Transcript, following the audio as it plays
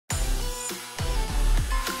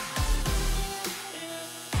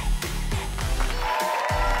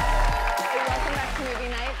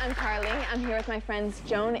Karlie. I'm here with my friends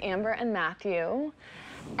Joan, Amber, and Matthew.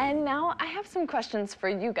 And now I have some questions for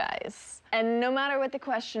you guys. And no matter what the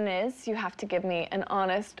question is, you have to give me an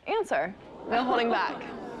honest answer. No holding back,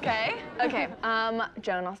 okay? Okay,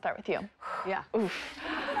 Joan, I'll start with you. Yeah. Oof.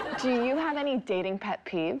 Do you have any dating pet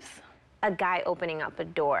peeves? A guy opening up a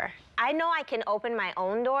door. I know I can open my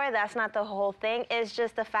own door. That's not the whole thing. It's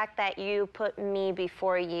just the fact that you put me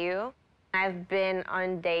before you. I've been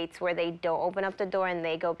on dates where they don't open up the door and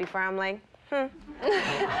they go before. I'm like,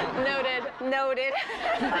 Noted. Noted.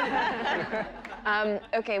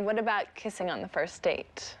 Okay, what about kissing on the first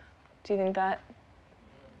date? Do you think that,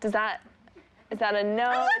 is that a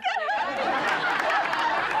no?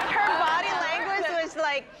 Her body language was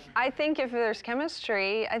like... I think if there's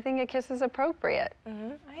chemistry, I think a kiss is appropriate.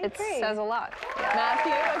 It says a lot. Yeah.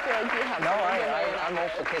 Matthew, I feel like you have... No, I'm all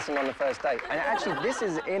for kissing on the first date. And actually, this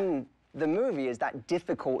is in the movie, is that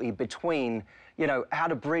difficulty between, you know, how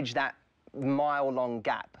to bridge that mile-long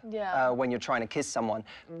gap when you're trying to kiss someone.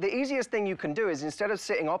 The easiest thing you can do is, instead of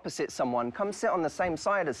sitting opposite someone, come sit on the same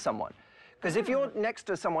side as someone. Because if you're next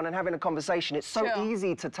to someone and having a conversation, it's so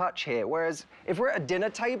easy to touch here. Whereas if we're at a dinner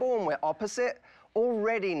table and we're opposite,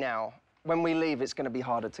 already now, when we leave, it's going to be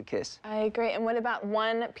harder to kiss. I agree. And what about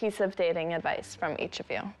one piece of dating advice from each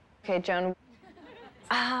of you? Okay, Joan.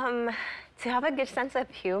 To have a good sense of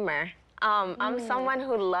humor. I'm someone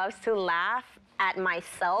who loves to laugh at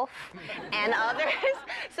myself and others.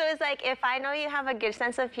 So it's like, if I know you have a good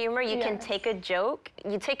sense of humor, you can take a joke.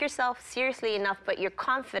 You take yourself seriously enough, but you're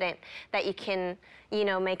confident that you can, you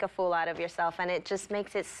know, make a fool out of yourself. And it just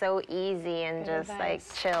makes it so easy and just like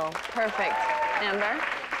chill. Perfect. Amber,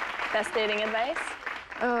 best dating advice?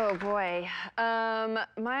 Oh, boy.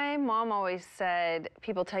 My mom always said,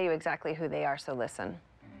 people tell you exactly who they are, so listen.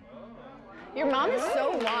 Your mom is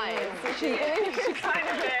so wise. She kind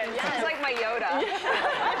of is. Yes. She's like my Yoda.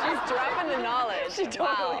 She's dropping the knowledge. She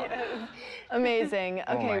totally is. Amazing.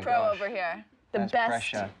 Okay, pro over here. The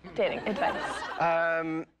best dating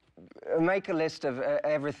advice. Make a list of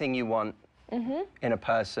everything you want in a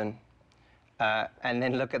person, and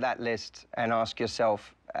then look at that list and ask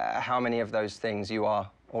yourself how many of those things you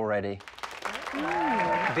are already.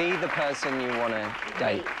 Be the person you want to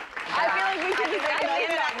date.